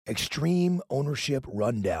Extreme Ownership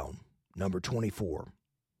Rundown, number 24.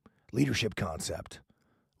 Leadership concept.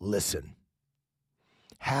 Listen.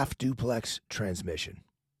 Half-Duplex transmission.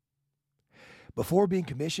 Before being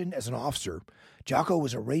commissioned as an officer, Jocko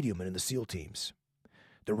was a radioman in the SEAL teams.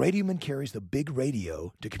 The radioman carries the big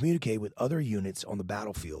radio to communicate with other units on the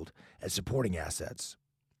battlefield as supporting assets.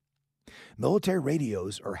 Military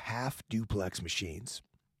radios are half-duplex machines.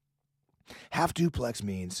 Half-duplex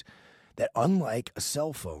means that unlike a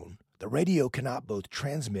cell phone, the radio cannot both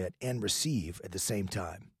transmit and receive at the same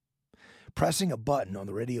time. Pressing a button on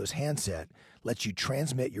the radio's handset lets you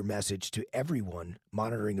transmit your message to everyone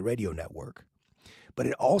monitoring the radio network, but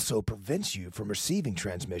it also prevents you from receiving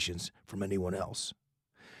transmissions from anyone else.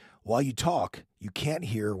 While you talk, you can't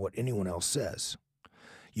hear what anyone else says.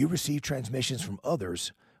 You receive transmissions from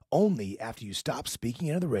others only after you stop speaking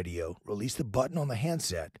into the radio, release the button on the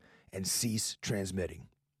handset, and cease transmitting.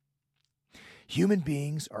 Human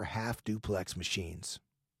beings are half-duplex machines.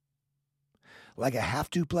 Like a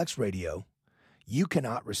half-duplex radio, you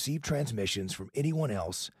cannot receive transmissions from anyone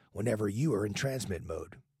else whenever you are in transmit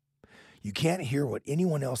mode. You can't hear what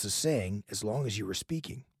anyone else is saying as long as you are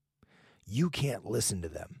speaking. You can't listen to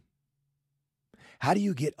them. How do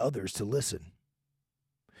you get others to listen?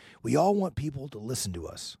 We all want people to listen to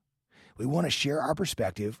us. We want to share our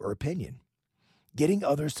perspective or opinion. Getting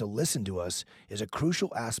others to listen to us is a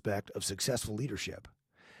crucial aspect of successful leadership.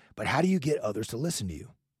 But how do you get others to listen to you?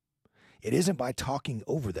 It isn't by talking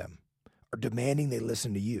over them or demanding they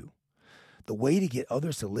listen to you. The way to get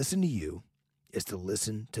others to listen to you is to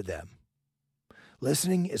listen to them.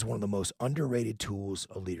 Listening is one of the most underrated tools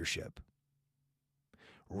of leadership.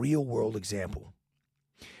 Real-world example.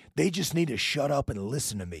 They just need to shut up and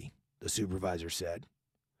listen to me, the supervisor said.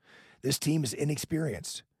 This team is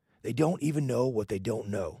inexperienced. They don't even know what they don't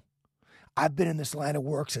know. I've been in this line of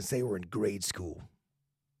work since they were in grade school.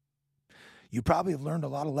 You probably have learned a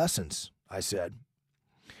lot of lessons, I said.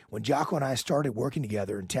 When Jocko and I started working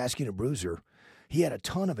together in Task Unit Bruiser, he had a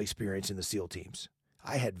ton of experience in the SEAL teams.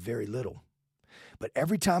 I had very little. But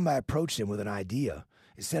every time I approached him with an idea,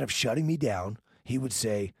 instead of shutting me down, he would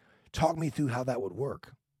say, "Talk me through how that would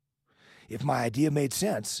work." If my idea made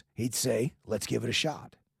sense, he'd say, "Let's give it a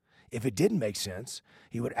shot." If it didn't make sense,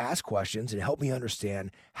 he would ask questions and help me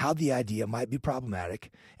understand how the idea might be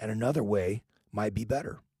problematic and another way might be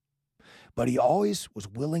better. But he always was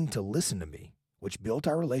willing to listen to me, which built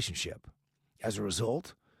our relationship. As a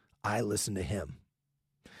result, I listened to him.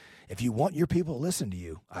 If you want your people to listen to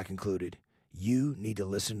you, I concluded, you need to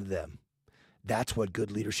listen to them. That's what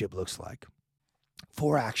good leadership looks like.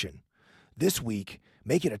 For action. This week,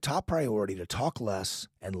 make it a top priority to talk less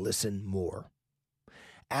and listen more.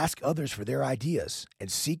 Ask others for their ideas and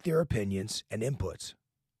seek their opinions and inputs.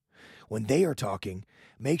 When they are talking,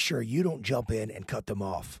 make sure you don't jump in and cut them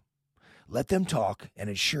off. Let them talk and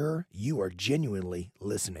ensure you are genuinely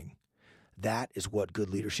listening. That is what good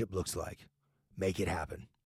leadership looks like. Make it happen.